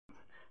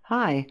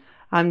Hi,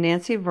 I'm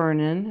Nancy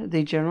Vernon,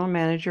 the General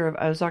Manager of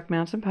Ozark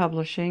Mountain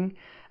Publishing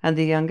and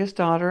the youngest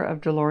daughter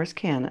of Dolores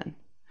Cannon.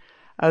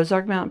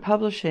 Ozark Mountain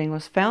Publishing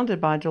was founded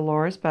by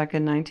Dolores back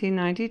in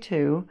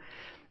 1992,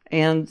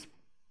 and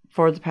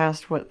for the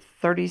past,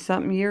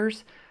 30-something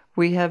years,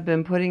 we have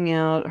been putting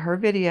out her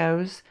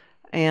videos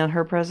and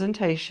her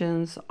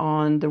presentations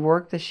on the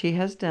work that she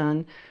has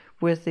done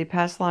with the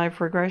past life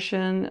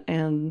regression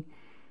and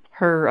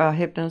her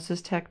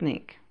hypnosis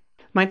technique.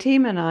 My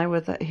team and I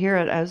here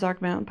at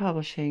Ozark Mountain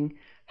Publishing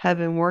have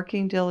been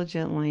working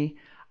diligently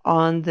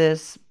on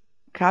this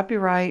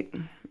copyright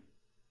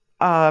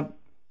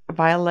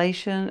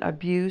violation,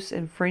 abuse,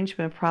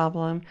 infringement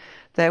problem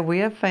that we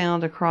have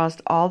found across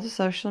all the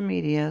social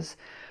medias,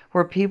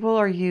 where people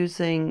are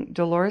using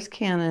Dolores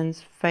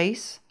Cannon's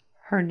face,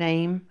 her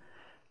name,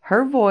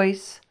 her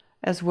voice,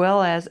 as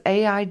well as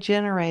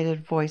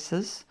AI-generated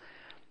voices.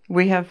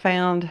 We have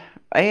found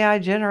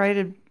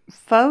AI-generated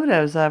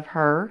photos of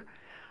her.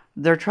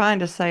 They're trying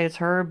to say it's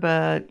her,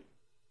 but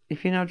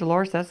if you know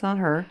Dolores, that's not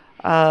her.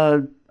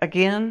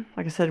 Again,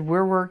 like I said,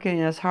 we're working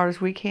as hard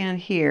as we can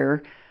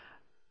here,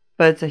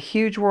 but it's a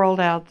huge world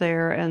out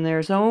there, and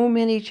there's so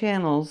many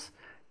channels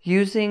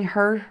using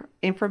her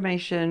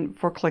information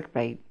for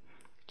clickbait,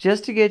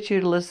 just to get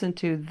you to listen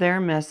to their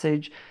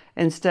message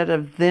instead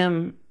of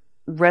them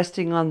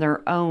resting on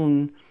their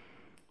own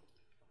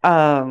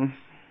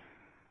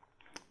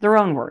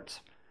words.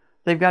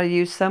 They've got to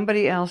use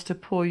somebody else to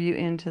pull you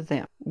into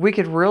them. We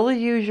could really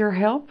use your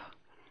help.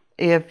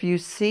 If you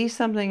see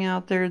something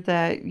out there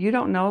that you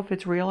don't know if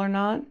it's real or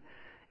not,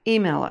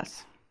 email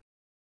us.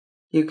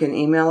 You can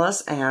email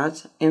us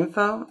at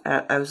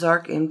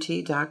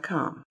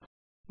info@ozarkmt.com.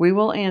 We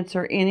will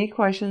answer any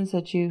questions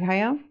that you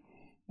have.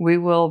 We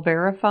will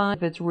verify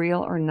if it's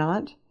real or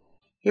not.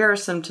 Here are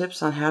some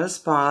tips on how to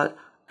spot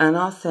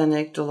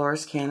unauthentic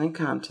Dolores Cannon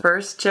content.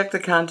 First, check the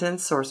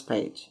content source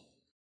page.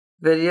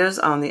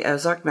 Videos on the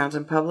Ozark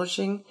Mountain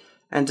Publishing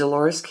and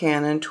Dolores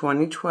Cannon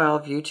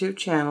 2012 YouTube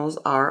channels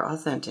are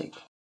authentic.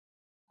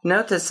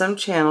 Note that some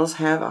channels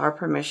have our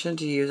permission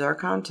to use our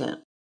content.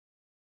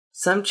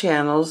 Some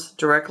channels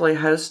directly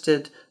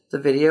hosted the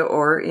video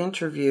or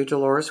interview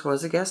Dolores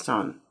was a guest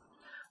on,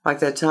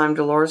 like that time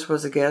Dolores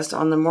was a guest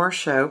on the More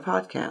Show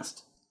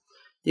podcast.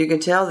 You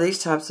can tell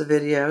these types of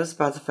videos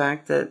by the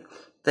fact that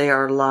they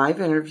are live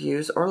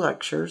interviews or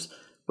lectures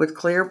with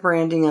clear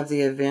branding of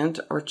the event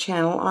or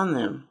channel on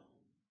them.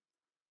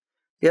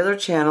 The other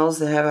channels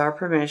that have our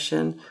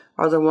permission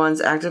are the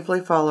ones actively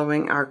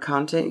following our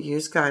content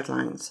use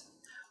guidelines.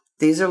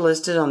 These are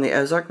listed on the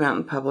Ozark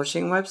Mountain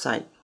Publishing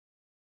website.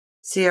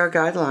 See our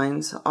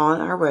guidelines on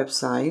our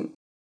website.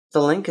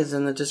 The link is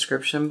in the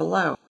description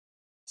below.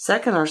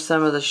 Second are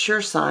some of the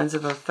sure signs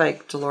of a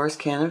fake Dolores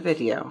Cannon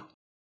video.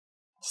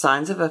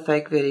 Signs of a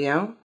fake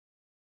video.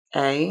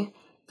 A.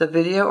 The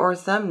video or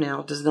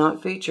thumbnail does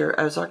not feature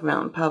Ozark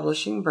Mountain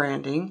Publishing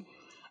branding,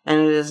 and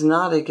it is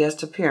not a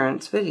guest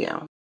appearance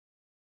video.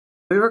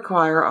 We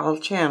require all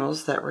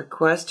channels that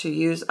request to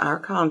use our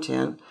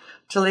content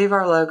to leave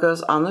our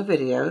logos on the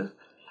video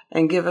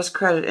and give us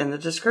credit in the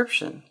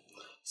description.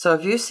 So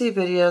if you see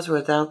videos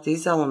without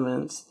these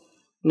elements,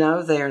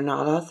 know they are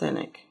not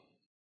authentic.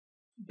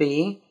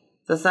 B.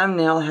 The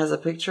thumbnail has a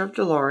picture of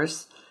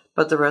Dolores,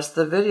 but the rest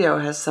of the video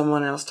has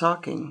someone else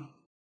talking.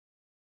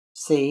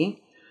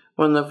 C.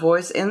 When the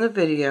voice in the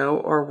video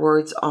or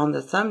words on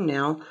the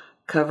thumbnail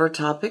cover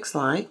topics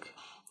like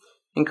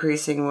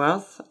increasing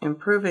wealth,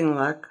 improving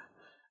luck,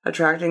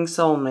 attracting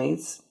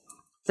soulmates,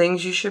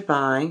 things you should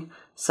buy,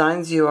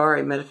 signs you are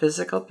a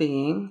metaphysical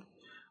being,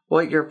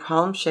 what your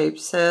palm shape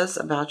says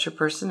about your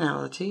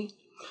personality,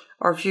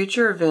 or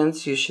future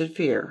events you should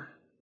fear.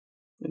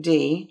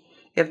 D.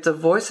 If the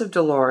voice of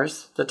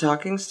Dolores, the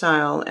talking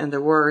style, and the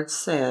words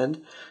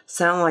said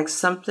sound like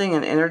something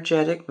an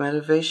energetic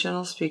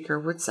motivational speaker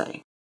would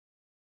say.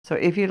 So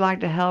if you'd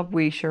like to help,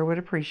 we sure would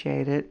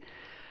appreciate it.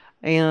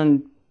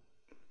 And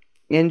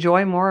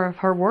enjoy more of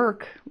her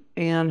work,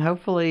 and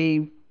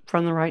hopefully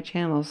from the right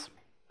channels.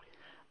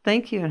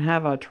 Thank you, and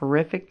have a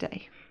terrific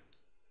day.